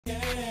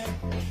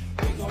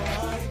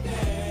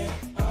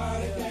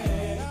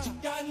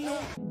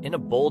In a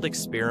bold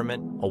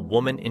experiment, a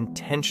woman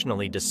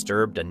intentionally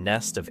disturbed a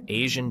nest of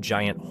Asian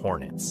giant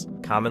hornets,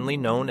 commonly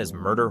known as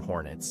murder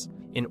hornets,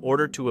 in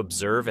order to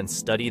observe and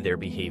study their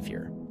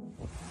behavior.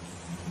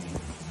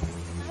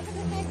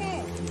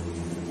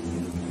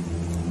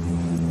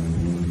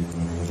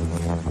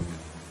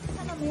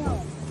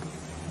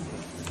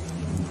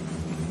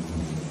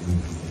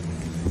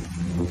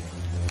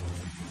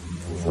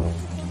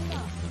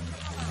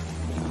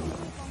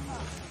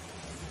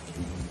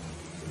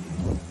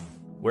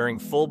 Wearing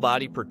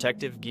full-body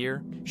protective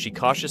gear, she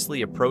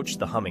cautiously approached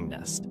the humming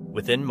nest.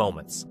 Within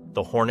moments,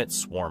 the hornets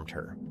swarmed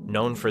her.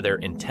 Known for their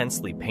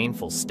intensely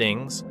painful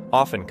stings,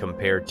 often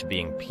compared to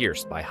being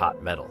pierced by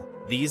hot metal.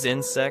 These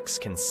insects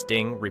can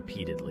sting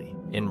repeatedly.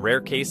 In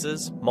rare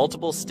cases,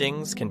 multiple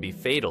stings can be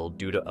fatal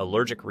due to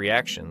allergic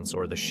reactions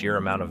or the sheer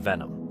amount of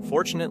venom.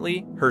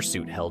 Fortunately, her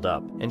suit held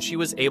up, and she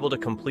was able to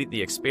complete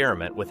the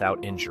experiment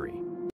without injury.